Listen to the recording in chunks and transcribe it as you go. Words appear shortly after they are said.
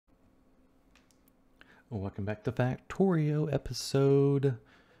Welcome back to Factorio episode,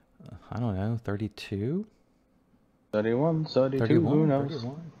 I don't know, 32? 31, 32, 31? who knows?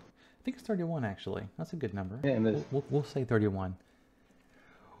 31? I think it's 31 actually. That's a good number. Yeah, it is. We'll say 31.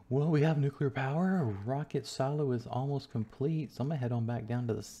 Well, we have nuclear power. Rocket silo is almost complete. So I'm going to head on back down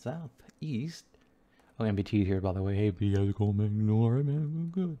to the southeast. Oh, MBT here, by the way. Hey, B, how's it going, man? No, all right, man.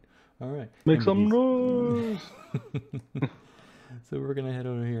 I'm good. All right. Make some noise! So we're going to head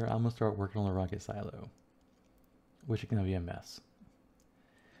over here. I'm going to start working on the rocket silo, which is going to be a mess.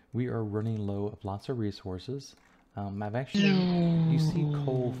 We are running low of lots of resources. I've actually, you see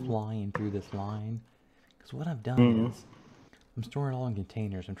coal flying through this line. Because what I've done is, I'm storing it all in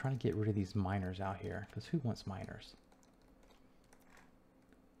containers. I'm trying to get rid of these miners out here. Because who wants miners?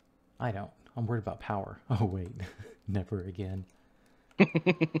 I don't. I'm worried about power. Oh, wait. Never again.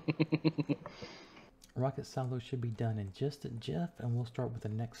 Rocket silo should be done in just a jiff. And we'll start with the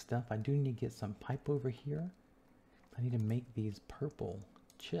next stuff. I do need to get some pipe over here. I need to make these purple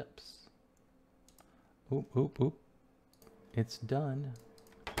chips. Oop, oop, oop. It's done.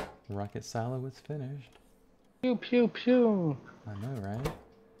 Rocket silo is finished. Pew, pew, pew. I know, right?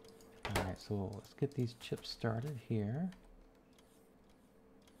 Alright, so let's get these chips started here.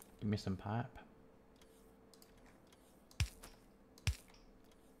 Give me some pipe.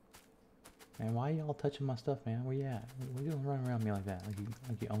 Man, why y'all touching my stuff, man? Where you at? What you doing running around me like that? Like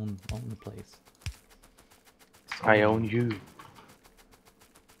you own the place. So, I own you.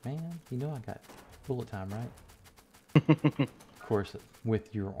 Man, you know I got bullet time, right? Of course,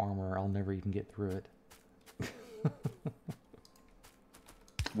 with your armor, I'll never even get through it.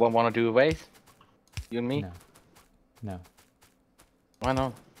 Want to do a race? You and me? No. No. Why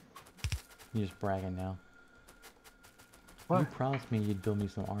not? You're just bragging now. What? You promised me you'd build me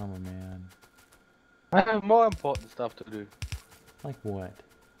some armor, man. I have more important stuff to do. Like what?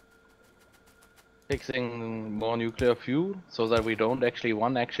 Fixing more nuclear fuel so that we don't actually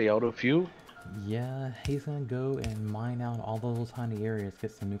run out of fuel. Yeah, he's gonna go and mine out all those tiny areas,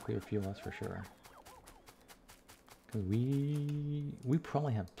 get some nuclear fuel, that's for sure. Cause we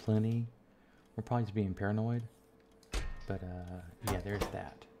probably have plenty. We're probably just being paranoid. But yeah, there's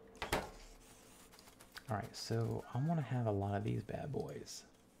that. Alright, so I want to have a lot of these bad boys.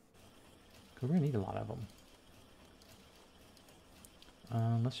 Cause we're gonna need a lot of them.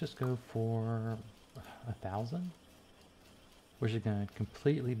 Let's just go for 1,000. We're just gonna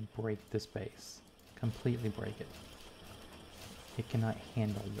completely break this base. Completely break it. It cannot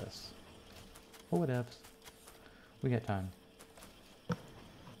handle this. Or whatevs. We got time.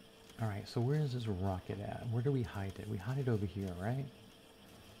 Alright, so where is this rocket at? Where do we hide it? We hide it over here, right?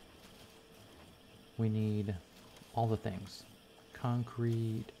 We need all the things.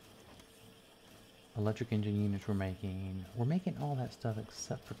 Concrete, electric engine units we're making. We're making all that stuff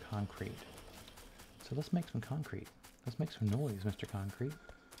except for concrete. So let's make some concrete. Let's make some noise, Mr. Concrete.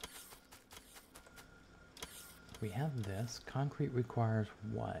 We have this. Concrete requires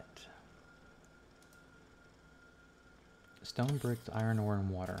what? Stone bricks, iron ore, and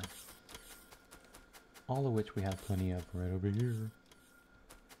water. All of which we have plenty of right over here.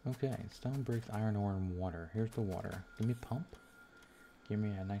 Okay, stone bricks, iron ore, and water. Here's the water. Give me a pump. Give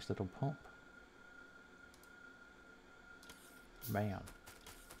me a nice little pump. Bam.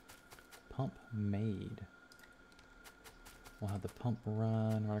 Pump made. We'll have the pump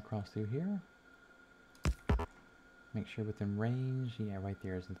run right across through here. Make sure within range. Yeah, right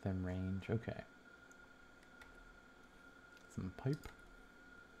there is within range. Okay. Some pipe.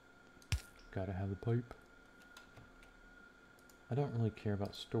 Gotta have the pipe. I don't really care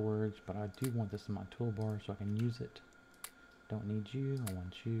about storage, but I do want this in my toolbar so I can use it. Don't need you. I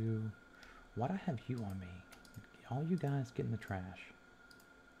want you. Why'd I have you on me? All you guys get in the trash.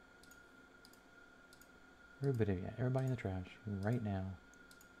 Everybody in the trash right now.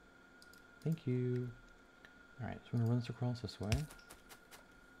 Thank you. Alright, so we're gonna run this across this way.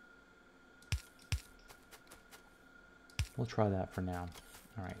 We'll try that for now.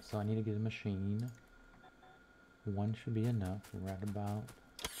 Alright, so I need to get a machine. One should be enough right about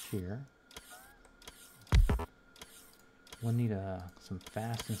here. We'll need some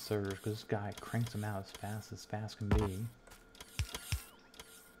fast inserters because this guy cranks them out as fast can be.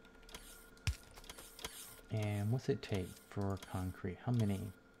 And what's it take for concrete? How many?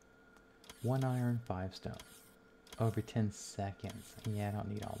 1 iron, 5 stone. Over 10 seconds. Yeah, I don't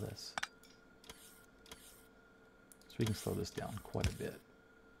need all this. So we can slow this down quite a bit.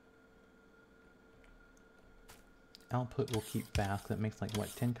 Output will keep fast because it makes like,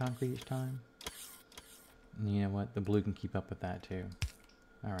 what, 10 concrete each time? And you know what? The blue can keep up with that too.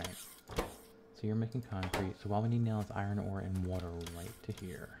 Alright. So you're making concrete. So all we need now is iron ore and water right to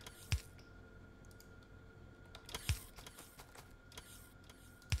here.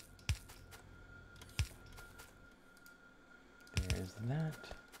 that.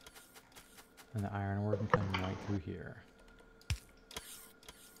 And the iron ore can come right through here.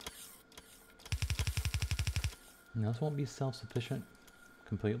 Now this won't be self-sufficient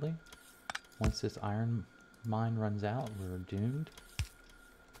completely. Once this iron mine runs out, we're doomed.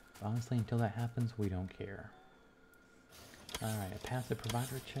 But honestly, until that happens, we don't care. Alright, a passive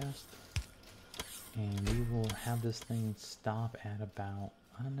provider chest. And we will have this thing stop at about,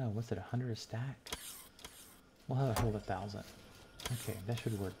 I don't know, what's it, 100 a stack? We'll have it hold 1,000. Okay, that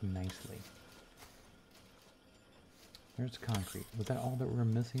should work nicely. There's concrete. Was that all that we're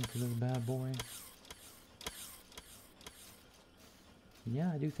missing for this bad boy?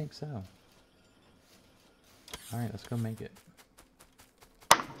 Yeah, I do think so. Alright, let's go make it.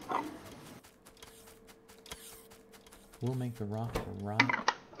 We'll make the rocket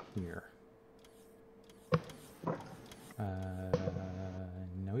right here.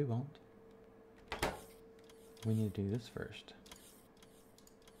 No we won't. We need to do this first.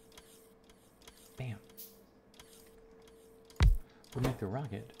 Bam. We'll make the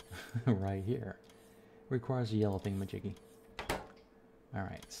rocket right here. Requires a yellow thingamajiggy.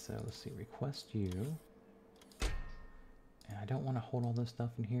 Alright, so let's see, request you. And I don't want to hold all this stuff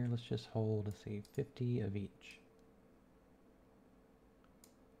in here. Let's just hold, let's see, 50 of each.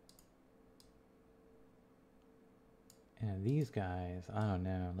 And these guys, I don't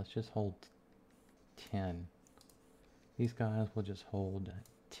know, let's just hold 10. These guys will just hold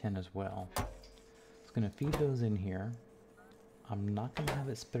 10 as well. It's going to feed those in here. I'm not going to have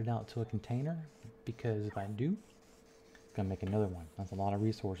it spit it out to a container, because if I do, it's going to make another one. That's a lot of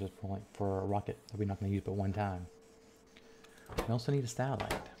resources for a rocket that we're not going to use but one time. We also need a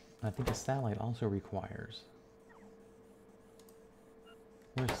satellite. I think a satellite also requires...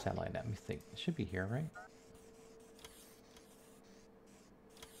 Where's the satellite at? Let me think. It should be here, right?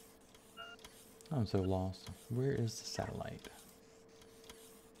 I'm so lost. Where is the satellite?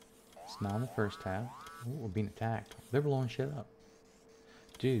 It's not on the first tab. Ooh, we're being attacked. They're blowing shit up.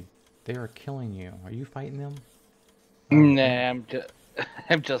 Dude, they are killing you. Are you fighting them? Nah,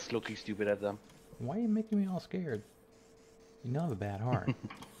 I'm just looking stupid at them. Why are you making me all scared? You know I have a bad heart.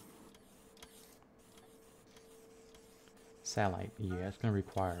 Satellite, yeah, it's gonna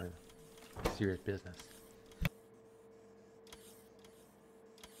require serious business.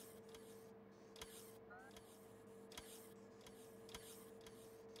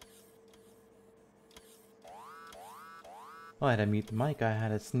 Oh, I had to mute the mic. I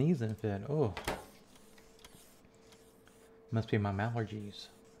had a sneezing fit. Oh. Must be my allergies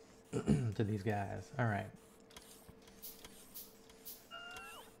to these guys. Alright.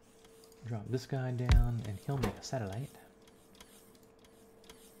 Drop this guy down and he'll make a satellite.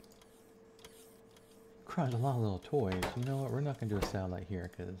 Crunch a lot of little toys. You know what? We're not going to do a satellite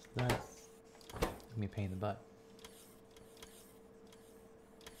here because that's going to be a pain in the butt.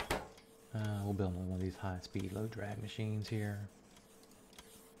 We'll build one of these high-speed, low-drag machines here.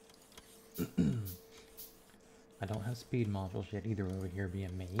 I don't have speed modules yet either over here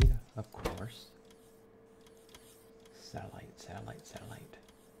being made, of course. Satellite, satellite, satellite.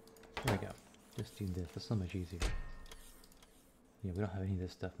 There we go. Just do this. That's so much easier. Yeah, we don't have any of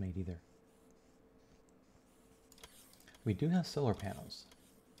this stuff made either. We do have solar panels.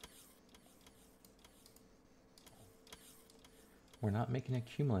 We're not making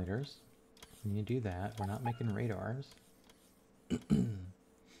accumulators. We need to do that. We're not making radars.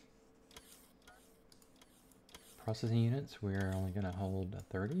 Processing units, we're only going to hold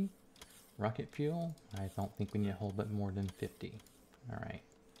 30. Rocket fuel, I don't think we need to hold but more than 50. Alright.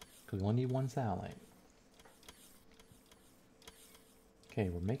 Because we only need one satellite. Okay,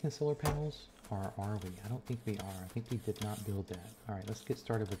 we're making solar panels, or are we? I don't think we are. I think we did not build that. Alright, let's get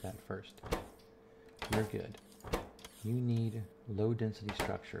started with that first. You're good. You need low density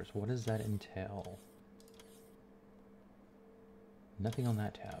structures. What does that entail? Nothing on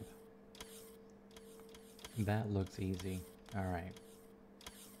that tab. That looks easy. Alright.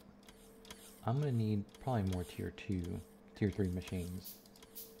 I'm gonna need probably more tier 2, tier 3 machines.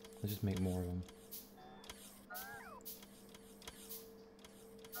 Let's just make more of them.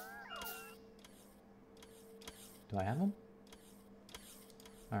 Do I have them?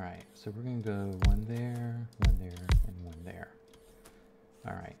 Alright, so we're gonna go one there, and one there.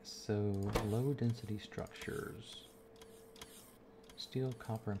 Alright, so low density structures. Steel,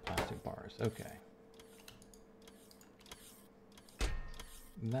 copper, and plastic bars. Okay.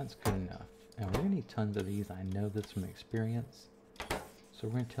 That's good enough. And we're gonna need tons of these. I know this from experience. So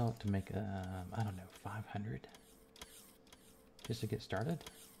we're gonna tell it to make, I don't know, 500? Just to get started?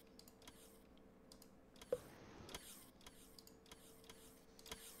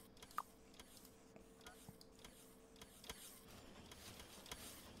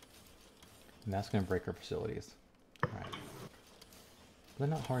 And that's going to break our facilities. Alright. They're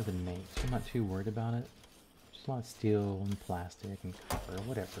not hard to make, so I'm not too worried about it. Just a lot of steel and plastic and copper,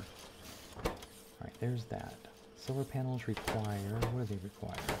 whatever. Alright, there's that. Solar panels require... what do they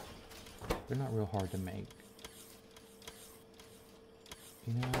require? They're not real hard to make.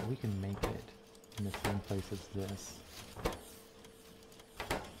 You know what? We can make it in the same place as this.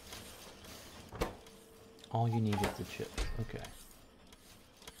 All you need is the chips. Okay.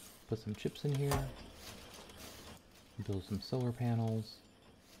 Put some chips in here. Build some solar panels.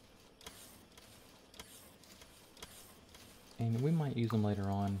 And we might use them later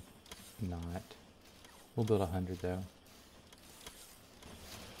on. Not. We'll build 100 though.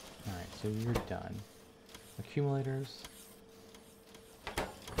 Alright, so you're done. Accumulators.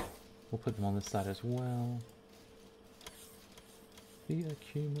 We'll put them on this side as well. The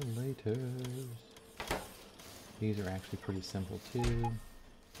accumulators. These are actually pretty simple too.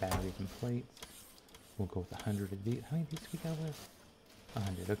 Batteries and plates. We'll go with 100 of these. How many of these do we go with?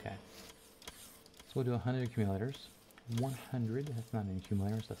 100, okay. So we'll do 100 accumulators. 100, that's not an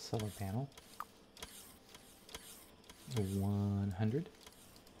accumulator, it's a solar panel. 100.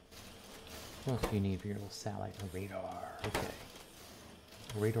 What else do you need for your little satellite? A radar, okay.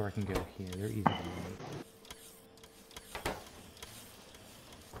 A radar can go here, they're easy to make.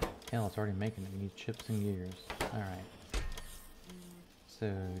 Hell, it's already making it. We need chips and gears. Alright.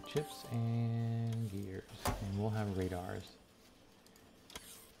 So, chips and gears. And we'll have radars.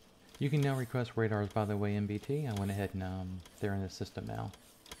 You can now request radars, by the way, MBT. I went ahead and they're in the system now.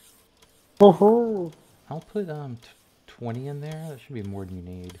 Woohoo! I'll put 20 in there. That should be more than you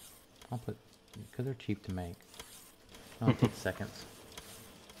need. I'll put, because they're cheap to make. I'll take seconds.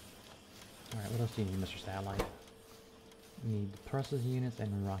 Alright, what else do you need, Mr. Satellite? We need process units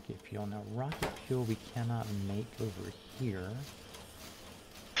and rocket fuel. Now, rocket fuel we cannot make over here.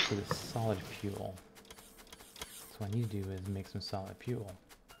 So it's solid fuel. So what I need to do is make some solid fuel.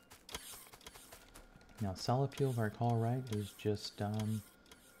 Now, solid fuel, if I recall right, is just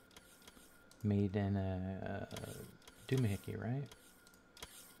made in a doohickey, right?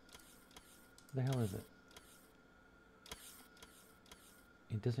 What the hell is it?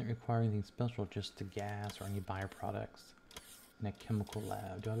 It doesn't require anything special, just the gas or any byproducts. In a chemical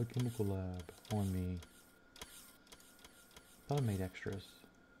lab. Do I have a chemical lab on me? Thought I made extras.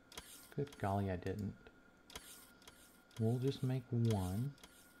 Good golly, I didn't. We'll just make one.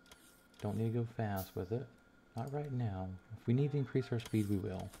 Don't need to go fast with it. Not right now. If we need to increase our speed, we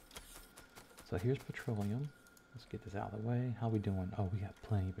will. So here's petroleum. Let's get this out of the way. How we doing? Oh, we got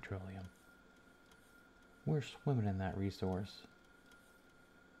plenty of petroleum. We're swimming in that resource.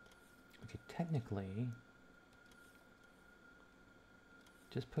 We could technically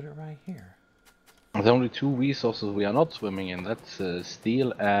just put it right here. There's only two resources we are not swimming in. That's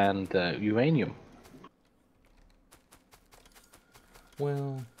steel and uranium.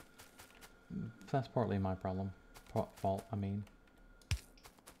 Well, that's partly my problem. Fault, I mean.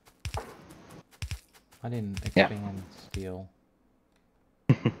 I didn't expand steel.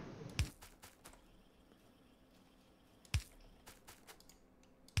 Alright,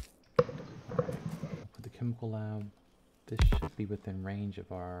 put the chemical lab. This should be within range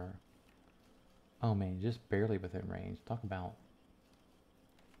of our... Oh man, just barely within range. Talk about...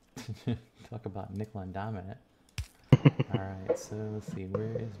 Talk about nickel and diamond it. Alright, so let's see,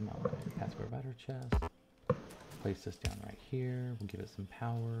 where is my password provider chest? Place this down right here. We'll give it some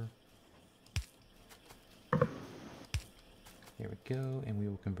power. There we go, and we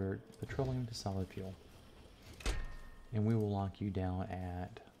will convert petroleum to solid fuel. And we will lock you down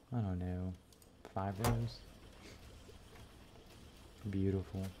at, I don't know, 5 rows.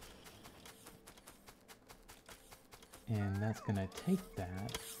 Beautiful. And that's going to take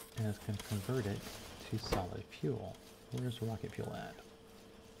that, and it's going to convert it to solid fuel. Where's rocket fuel at?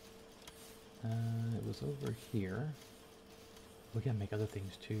 It was over here. We can make other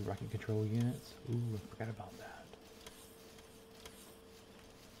things too. Rocket control units. Ooh, I forgot about that.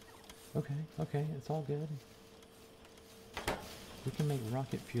 Okay, it's all good. We can make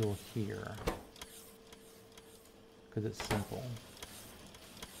rocket fuel here. Because it's simple.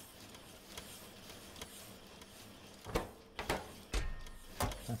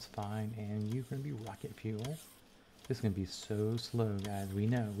 That's fine, and you're going to be rocket fuel. This is going to be so slow, guys. We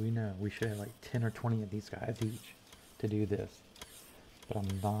know. We should have like 10 or 20 of these guys each to do this. But I'm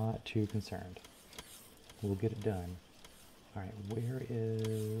not too concerned. We'll get it done. Alright, where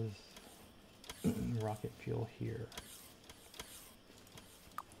is rocket fuel here?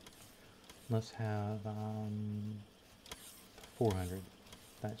 Let's have 400.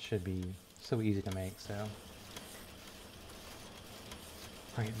 That should be so easy to make, so...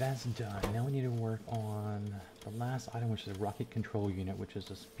 Alright, that's done. Now we need to work on the last item, which is a rocket control unit, which is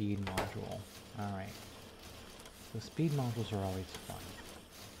a speed module. Alright. So speed modules are always fun.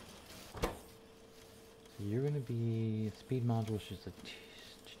 So you're going to be... Speed module is just a...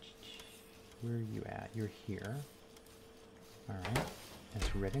 Where are you at? You're here. Alright.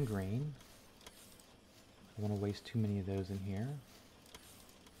 It's red and green. I don't want to waste too many of those in here.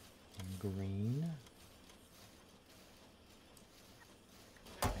 And green.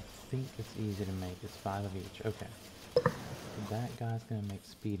 I think it's easy to make. It's 5 of each. Okay. So that guy's going to make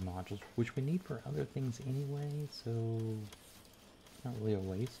speed modules, which we need for other things anyway, so it's not really a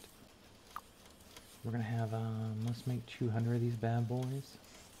waste. We're going to have, let's make 200 of these bad boys.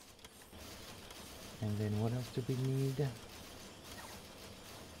 And then what else do we need?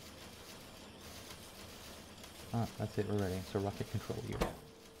 Ah, that's it, we're ready. So rocket control unit.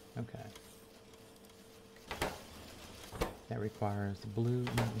 Okay. That requires the blue.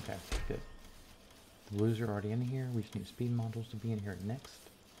 Okay, good. The blues are already in here. We just need speed modules to be in here next.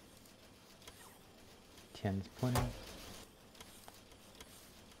 10's plenty.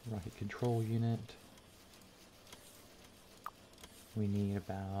 Rocket control unit. We need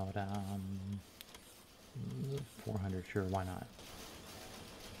about 400, sure, why not?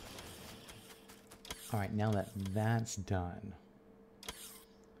 Alright, now that that's done,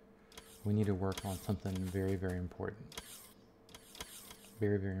 we need to work on something very, very important.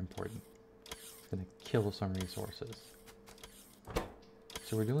 Very, very important. It's going to kill some resources.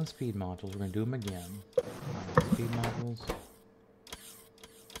 So we're doing speed modules. We're going to do them again. Speed modules.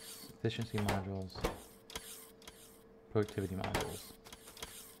 Efficiency modules. Productivity modules.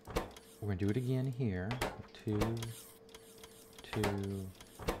 We're going to do it again here. 2, 2,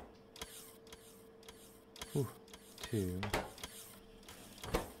 2,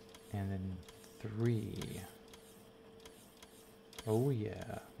 and then 3. Oh yeah,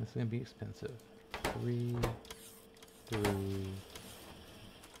 this is going to be expensive. 3, 3.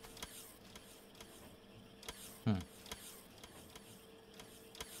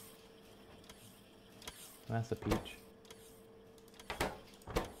 That's a peach.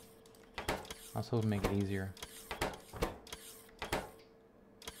 I was hoping to make it easier.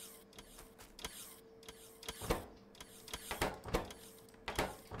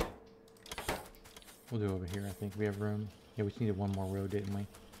 We'll do over here, I think. We have room. Yeah, we just needed one more row, didn't we?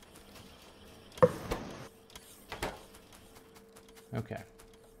 Okay.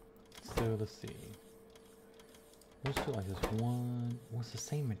 So, let's see. Let's do like this one. Well, it's the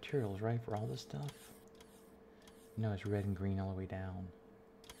same materials, right, for all this stuff? No, it's red and green all the way down.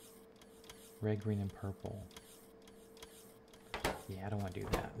 Red, green, and purple. Yeah, I don't want to do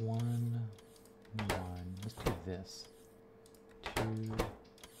that. 1, 1. Let's do this. 2,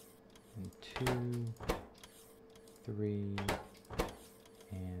 and 2, 3,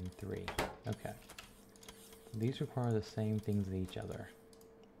 and 3. Okay. These require the same things as each other.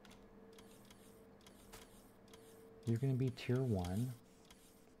 You're going to be tier 1.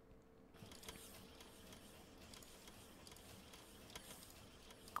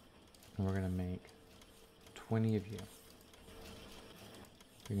 And we're going to make 20 of you.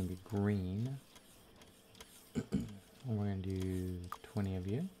 You're going to be green. And we're going to do 20 of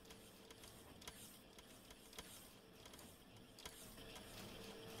you.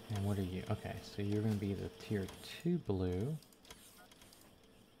 And what are you? Okay, so you're going to be the tier 2 blue.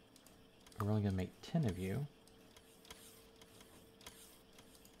 We're only going to make 10 of you.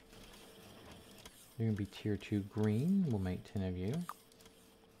 You're going to be tier 2 green. We'll make 10 of you.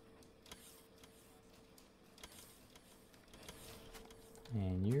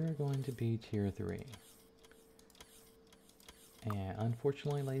 And you're going to be tier 3. And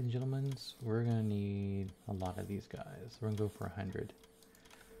unfortunately, ladies and gentlemen, we're going to need a lot of these guys. We're going to go for 100.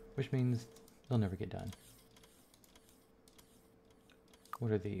 Which means they'll never get done.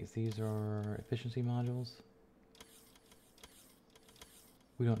 What are these? These are efficiency modules.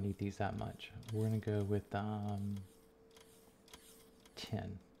 We don't need these that much. We're going to go with 10.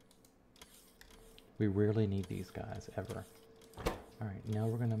 We rarely need these guys, ever. Alright, now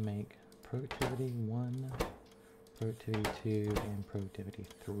we're going to make productivity 1, productivity 2, and productivity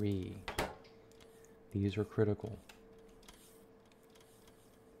 3. These are critical.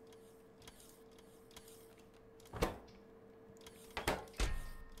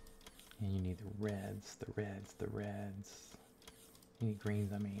 And you need the reds, the reds, the reds. You need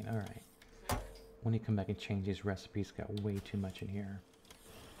greens, I mean. Alright. When you come back and change these recipes, got way too much in here.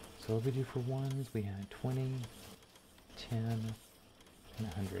 So what we do for ones, we had 20, 10, and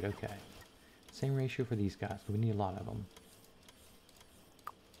 100. Okay. Same ratio for these guys, but we need a lot of them.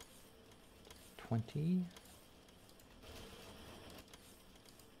 20.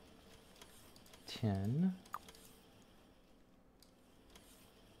 10.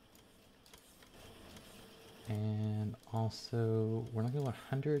 And also, we're not going to go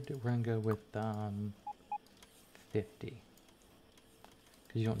 100, we're going to go with 50.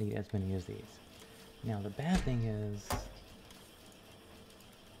 Because you don't need as many as these. Now the bad thing is,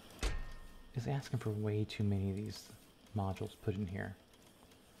 it's asking for way too many of these modules put in here.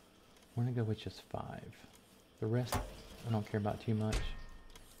 We're going to go with just 5. The rest, I don't care about too much.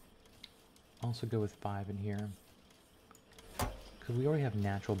 Also go with 5 in here. Because we already have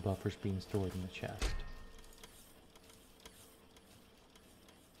natural buffers being stored in the chest.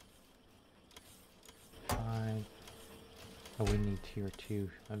 Oh, we need tier 2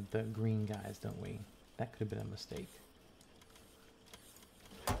 of the green guys, don't we? That could have been a mistake.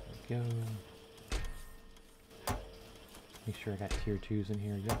 There we go. Make sure I got tier 2s in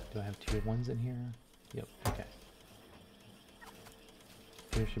here. Yep. Do I have tier 1s in here? Yep. Okay.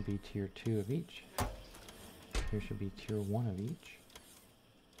 Here should be tier 2 of each. Here should be tier 1 of each.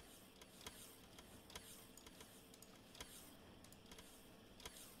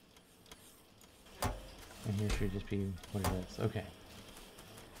 And here should just be what it is. Okay.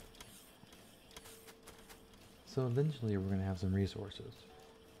 So eventually we're going to have some resources.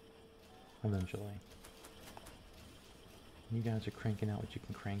 Eventually. You guys are cranking out what you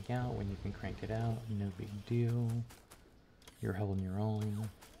can crank out when you can crank it out. No big deal. You're holding your own.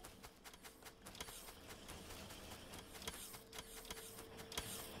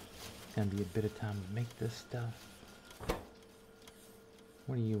 It's going to be a bit of time to make this stuff.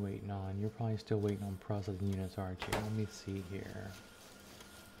 What are you waiting on? You're probably still waiting on processing units, aren't you? Let me see here.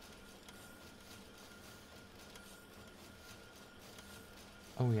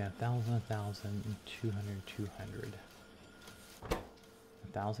 Oh yeah, 1,000, 1,000, 200, 200.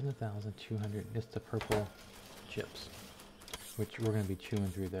 1,000, 1,000, 200. It's the purple chips, which we're going to be chewing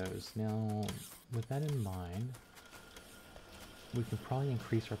through those. Now, with that in mind, we can probably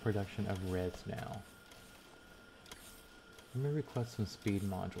increase our production of reds now. Let me request some speed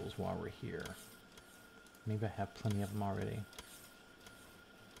modules while we're here. Maybe I have plenty of them already.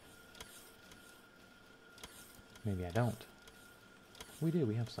 Maybe I don't. We do,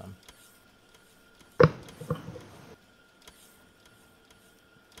 we have some. I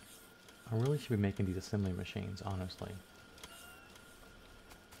really should be making these assembly machines, honestly.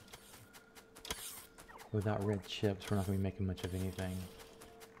 Without red chips, we're not going to be making much of anything.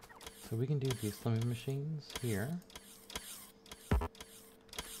 So we can do the assembly machines here.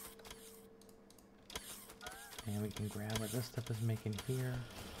 And we can grab what this stuff is making here.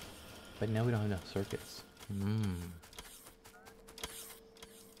 But now we don't have enough circuits.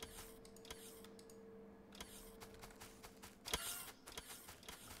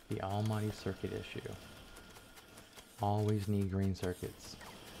 The almighty circuit issue. Always need green circuits.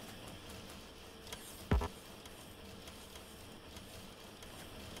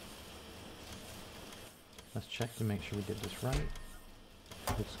 Let's check to make sure we did this right.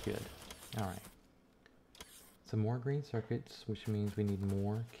 Looks good. Alright. Some more green circuits, which means we need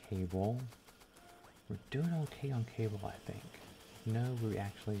more cable. We're doing okay on cable, I think. No, we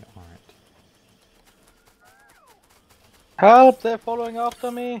actually aren't. Help! They're following after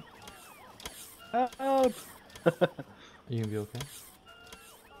me! Help! Are you gonna be okay?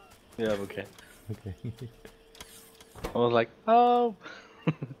 Yeah, okay. Okay. I was like, help!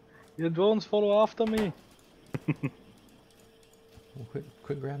 Your drones follow after me! Well,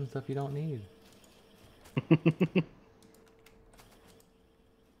 quit grabbing stuff you don't need.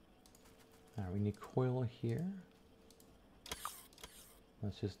 Alright, we need coil here.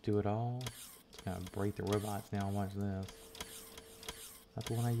 Let's just do it all. It's gonna break the robots now. Watch this. That's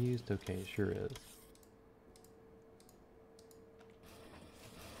the one I used? Okay, it sure is.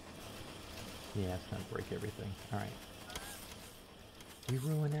 Yeah, it's gonna break everything. Alright. You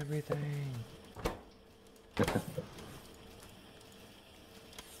ruin everything!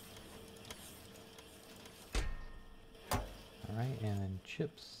 Alright, and then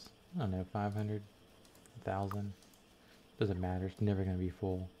chips. I don't know, 500, 1,000. Doesn't matter, it's never gonna be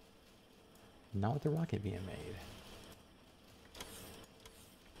full. Not with the rocket being made.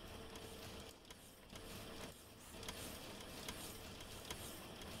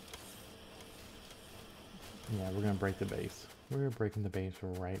 Yeah, we're gonna break the base. We're breaking the base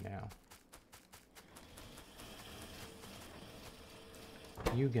right now.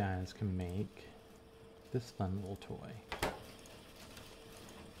 You guys can make this fun little toy.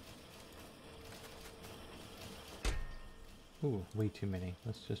 Ooh, way too many.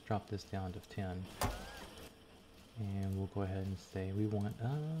 Let's just drop this down to 10. And we'll go ahead and say we want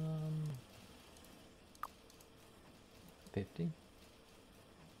 50.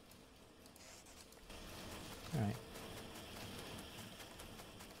 Alright.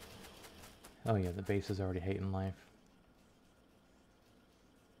 Oh yeah, the base is already hating life.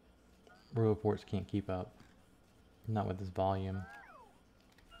 Reports can't keep up. Not with this volume.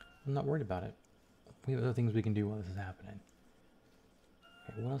 I'm not worried about it. We have other things we can do while this is happening.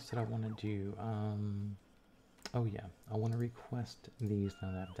 Okay, what else did I want to do? Oh yeah, I want to request these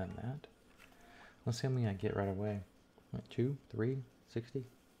now that I've done that. Let's see how many I get right away. 2, 3, 60,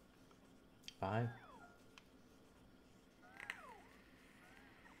 5.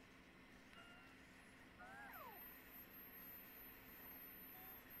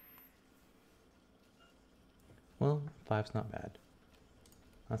 Well, 5's not bad.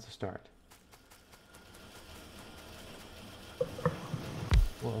 That's a start.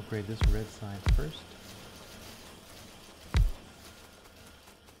 We'll upgrade this red side first.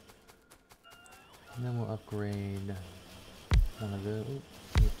 And then we'll upgrade one of the... Ooh,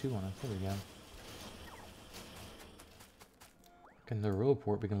 we have 2 on us. There we go. Can the row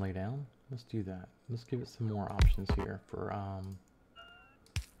port we can lay down? Let's do that. Let's give it some more options here for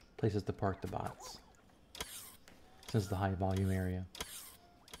places to park the bots. Since it's the high volume area.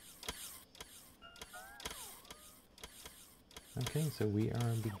 Okay, so we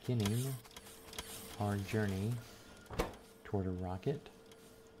are beginning our journey toward a rocket.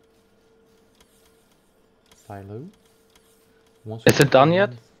 Silo. Is it done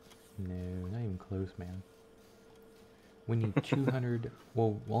yet? No, not even close, man. We need 200.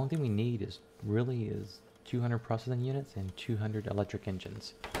 Well, the only thing we need is 200 processing units and 200 electric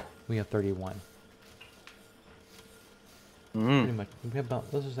engines. We have 31. Pretty much. We have about,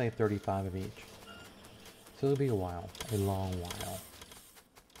 let's just say 35 of each. So it'll be a while, a long while.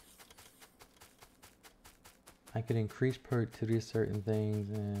 I could increase productivity of certain things,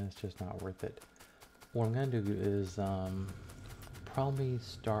 and it's just not worth it. What I'm gonna do is probably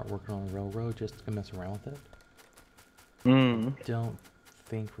start working on the railroad just to mess around with it. Don't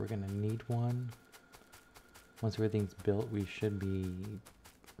think we're gonna need one. Once everything's built, we should be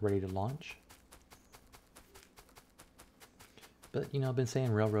ready to launch. But, you know, I've been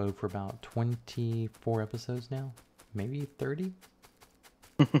saying railroad for about 24 episodes now. Maybe 30?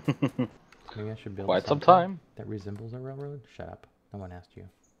 Maybe I should build Quite some something time. that resembles a railroad. Shut up. No one asked you.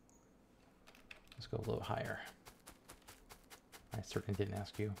 Let's go a little higher. I certainly didn't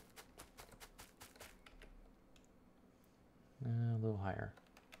ask you. A little higher.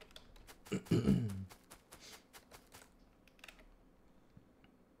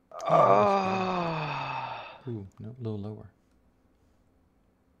 Ooh, no, a little lower.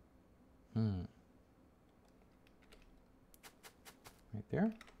 Right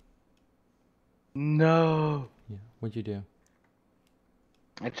there? No. Yeah, what'd you do?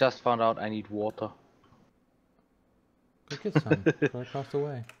 I just found out I need water. Go get some. Right across the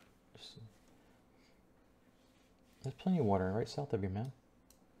way. There's plenty of water right south of you, man.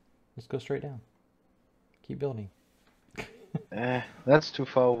 Just go straight down. Keep building. That's too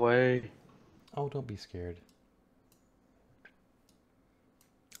far away. Oh, don't be scared.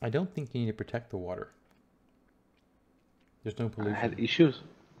 I don't think you need to protect the water. There's no pollution. I had issues.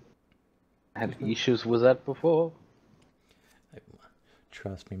 Issues with that before.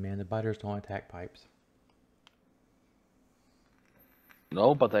 Trust me, man. The biters don't attack pipes.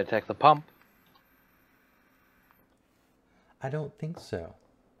 No, but they attack the pump. I don't think so.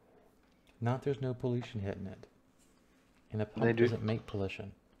 Not if there's no pollution hitting it. And a They pump do. doesn't make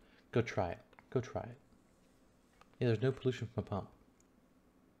pollution. Go try it. Go try it. Yeah, there's no pollution from a pump.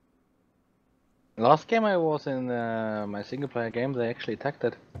 Last game I was in my single player game, they actually attacked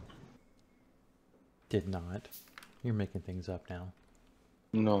it. Did not. You're making things up now.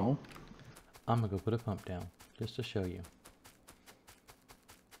 No. I'm gonna go put a pump down, just to show you.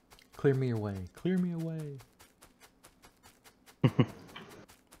 Clear me away. Clear me away.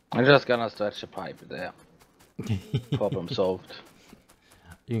 I'm just gonna stretch the pipe there. Problem solved.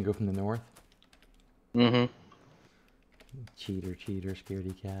 You can go from the north. Mm-hmm. Cheater, cheater,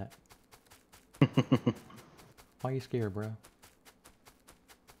 scaredy cat. Why are you scared, bro?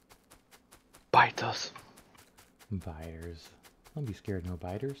 Bite us. Biters. Don't be scared, no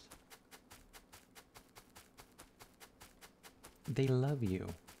biters. They love you.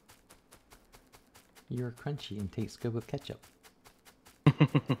 You're crunchy and taste good with ketchup.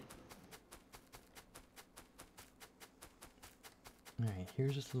 Alright,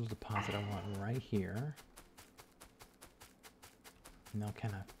 here's this little deposit I want right here. Now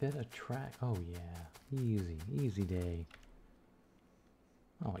can I fit a track? Oh yeah, easy, easy day.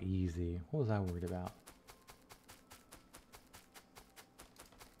 Oh, easy. What was I worried about?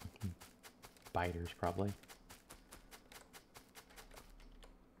 Biters, probably.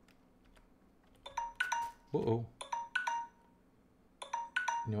 Uh-oh.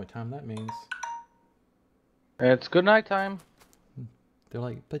 You know what time that means? It's good night time. They're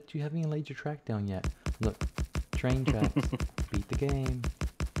like, but you haven't even laid your track down yet. Look, train tracks. Beat the game.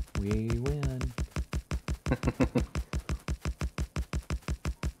 We win.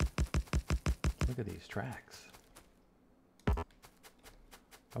 Look at these tracks.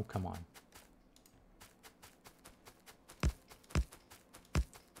 Oh, come on.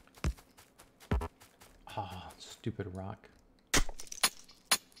 Ah, oh, stupid rock.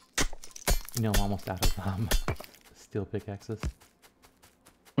 You know, I'm almost out of steel pickaxes.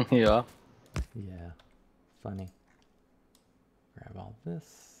 Yeah. Yeah, funny. Grab all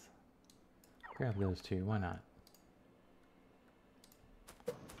this. Grab those two, why not?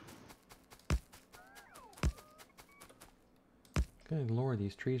 Good lord,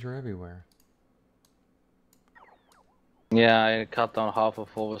 these trees are everywhere. Yeah, I cut down half of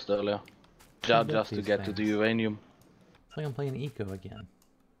forest earlier. Who built Just to these get to the things? uranium. It's like I'm playing Eco again.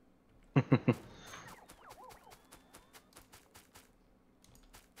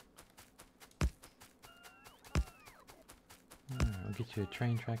 Alright, I'll get you a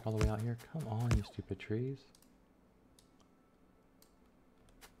train track all the way out here. Come on, you stupid trees.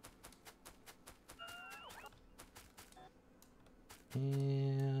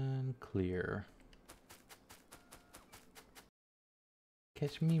 And clear.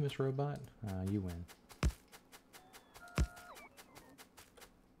 Catch me, Miss Robot. You win.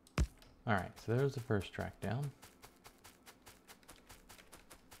 Alright, so there's the first track down.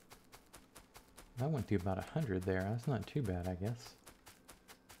 I went through about 100 there. That's not too bad, I guess.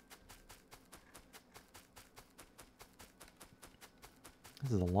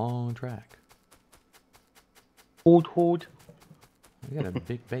 This is a long track. Hoot hoot. We got a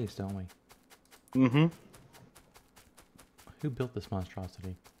big base, don't we? Mm-hmm. Who built this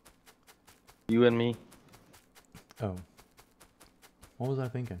monstrosity? You and me. Oh. What was I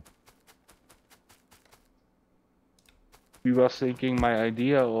thinking? We was thinking my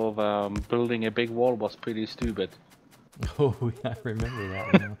idea of building a big wall was pretty stupid. Oh, yeah, I remember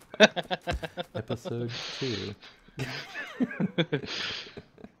that now. Episode 2.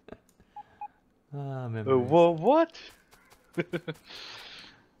 Ah, memories. What?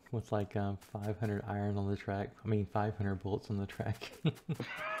 What's like 500 iron on the track? I mean, 500 bullets on the track.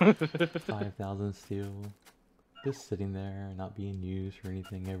 5,000 steel. Just sitting there, not being used for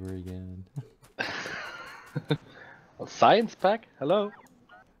anything ever again. A science pack? Hello?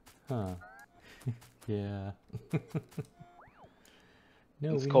 Huh. Yeah.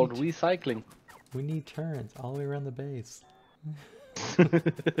 No, It's called need recycling. we need turrets all the way around the base.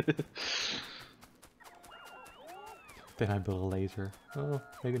 Then I build a laser. Oh,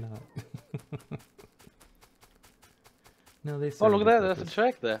 maybe not. No, they Oh, serve look at their that. There's a purpose.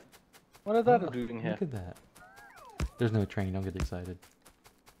 track there. What is that Oh, doing here? look at that. There's no train, don't get excited.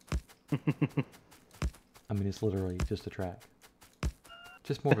 I mean, it's literally just a track.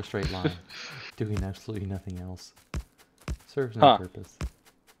 Just more of a straight line. Doing absolutely nothing else. Serves no purpose.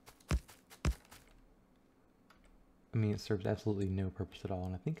 I mean, it serves absolutely no purpose at all,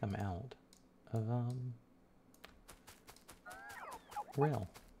 and I think I'm out of, rail.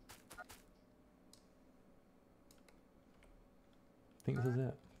 I think this is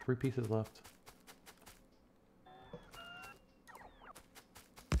it. 3 pieces left.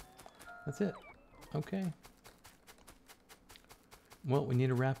 That's it. Okay. Well, we need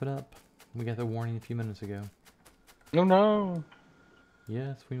to wrap it up. We got the warning a few minutes ago. Oh no.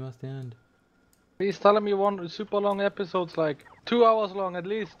 Yes, we must end. Please tell me one super long episodes, like 2 hours long at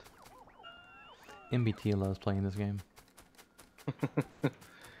least. MBT loves playing this game.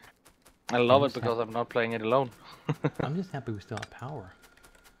 I love it because I'm not playing it alone. I'm just happy we still have power.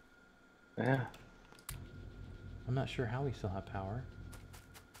 Yeah. I'm not sure how we still have power.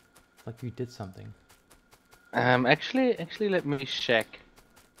 It's like you did something. Actually, let me check.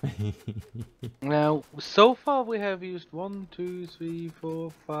 Now, so far we have used 1, 2, 3,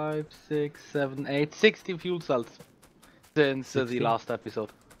 4, 5, 6, 7, 8, 16 fuel cells since the 16? last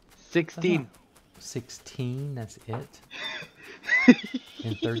episode. 16. 16, that's it?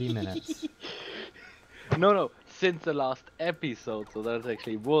 In 30 minutes. No, since the last episode, so that's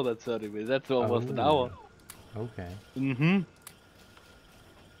actually more than 30 minutes. That's almost an hour. Okay. Mm-hmm.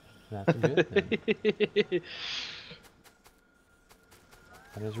 That's a good thing.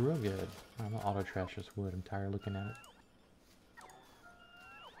 That is real good. I'm gonna auto trash this wood. I'm tired of looking at it.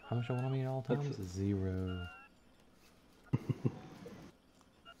 How much I want on me at all times? 0.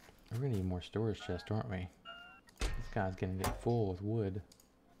 We're gonna need more storage chests, aren't we? This guy's gonna get full with wood.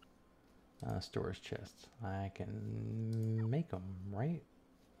 Storage chests. I can make them, right?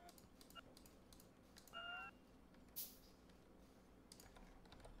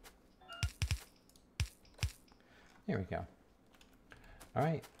 There we go. All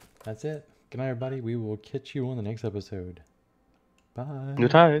right, that's it. Good night, everybody. We will catch you on the next episode. Bye.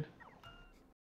 Good night.